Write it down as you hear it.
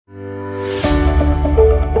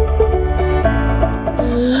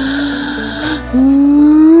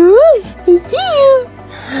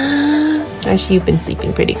you've been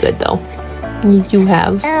sleeping pretty good though. Yes, you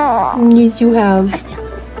have. Yes, you have.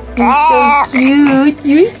 You're so cute.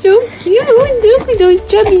 You're so cute. Look at those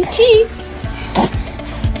chubby cheeks.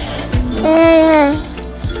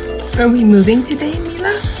 Are we moving today,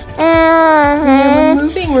 Miela? Yeah, we're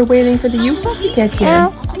moving. We're waiting for the U-Haul to get here.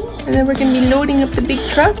 And then we're going to be loading up the big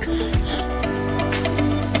truck.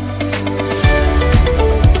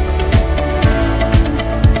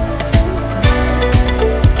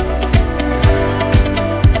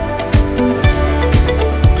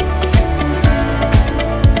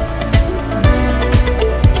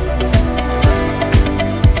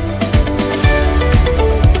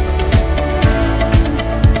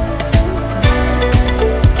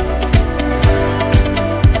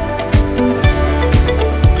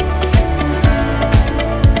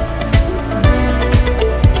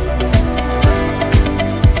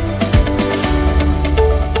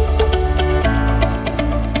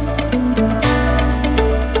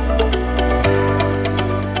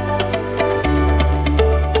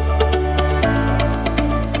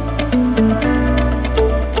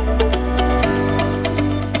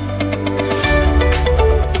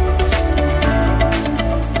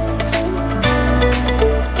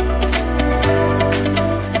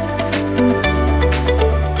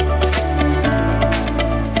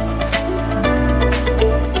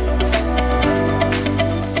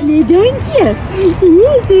 Don't you?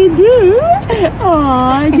 Yes, you do.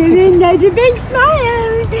 Oh, give me another big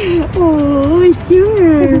smile. Oh,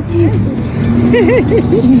 sure.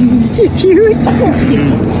 Too cute.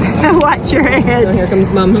 Watch your head. Oh, here comes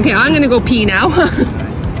Mom. Okay, I'm gonna go pee now.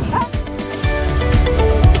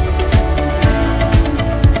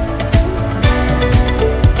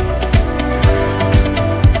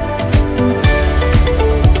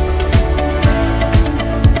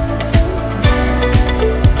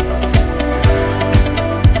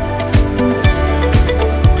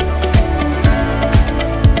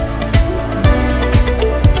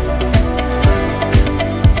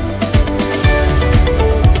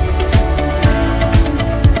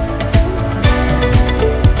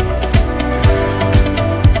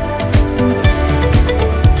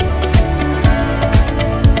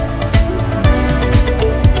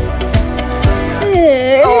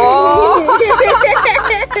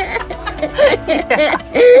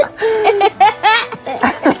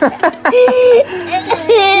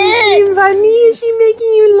 Funny, is she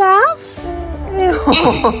making you laugh?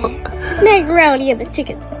 Macaroni and the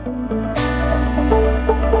chickens.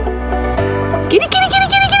 Kitty, kitty, kitty,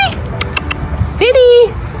 kitty, kitty!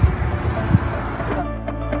 Kitty!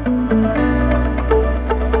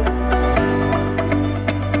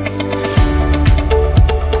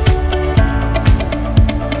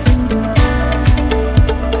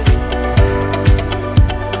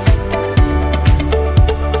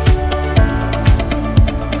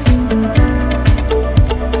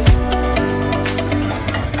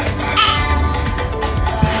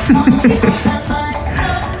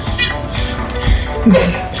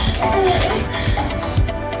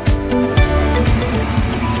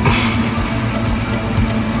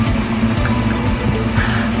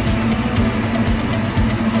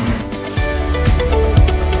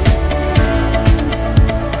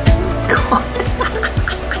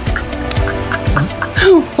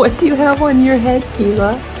 What do you have on your head,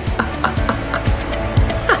 Miela?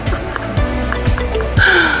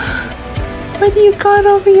 What do you got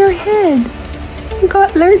over your head? You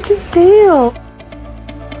got Lurch's tail.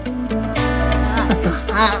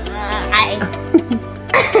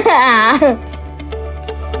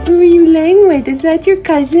 Who are you laying with? Is that your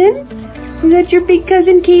cousin? Is that your big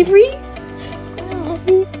cousin, Kaveri?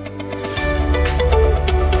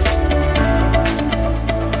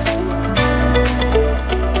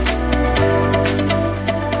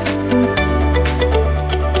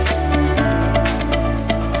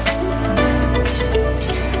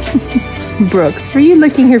 Brooks, are you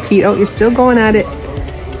licking her feet? Oh, you're still going at it.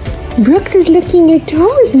 Brooks is licking your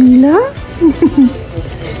toes, Miela.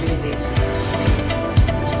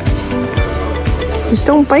 Just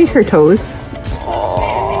don't bite her toes.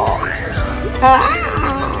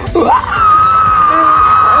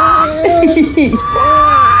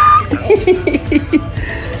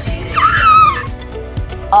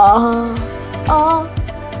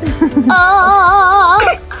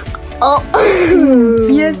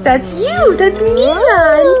 Yes, that's you. That's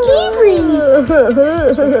Miela and Kaveri.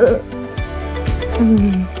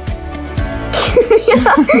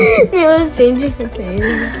 Miela's changing her face.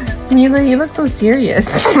 Miela, you look so serious.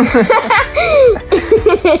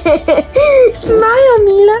 Smile,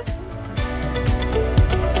 Miela.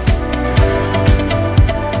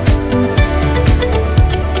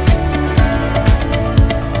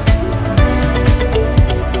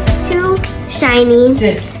 slimy.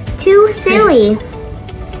 Sit. Too silly.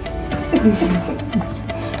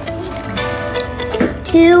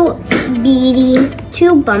 Too beady.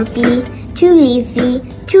 Too bumpy. Too leafy.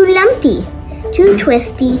 Too lumpy. Too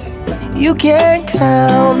twisty. You can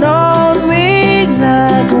count on me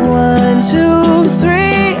like 1, 2,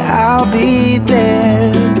 3, I'll be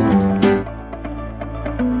there.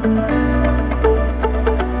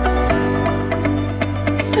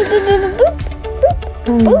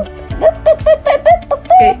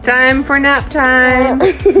 Okay, time for nap time.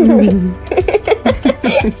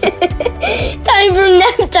 Time for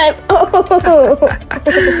nap time. Oh.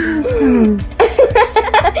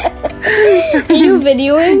 Are you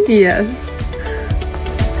videoing? Yes.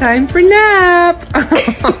 Time for nap.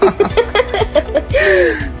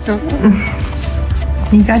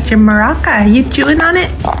 You got your maraca. You chewing on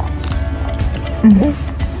it?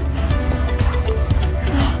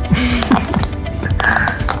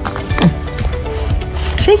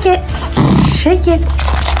 Shake it. Shake it.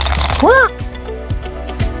 Whoa.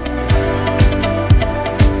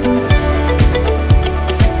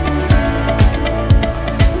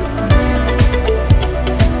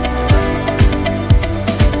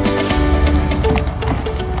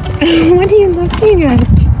 What are you looking at?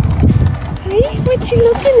 Hey, what you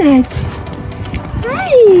looking at?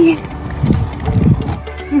 Hi.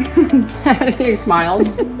 You smiled.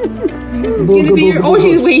 This is gonna be your. Oh,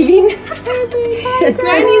 she's waving.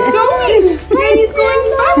 Granny's going. Granny's going.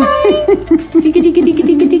 Bye bye.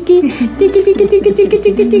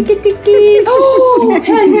 Oh,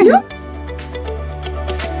 hello.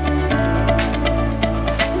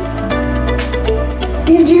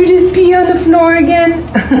 Did you just pee on the floor again?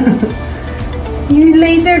 You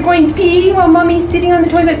lay there going pee while mommy's sitting on the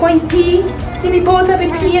toilet going pee? Did we both have a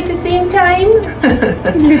pee at the same time?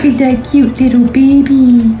 Look at that cute little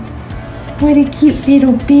baby. What a cute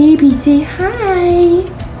little baby. Say hi.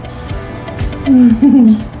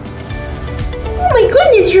 Oh my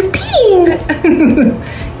goodness, you're peeing.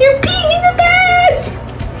 You're peeing in the bath.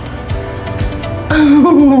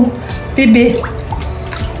 Oh, baby.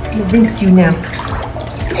 I'll rinse you now.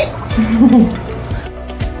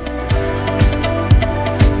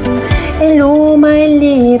 Hello, my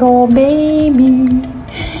little baby.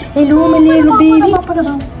 Hello, my little baby.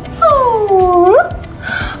 Oh.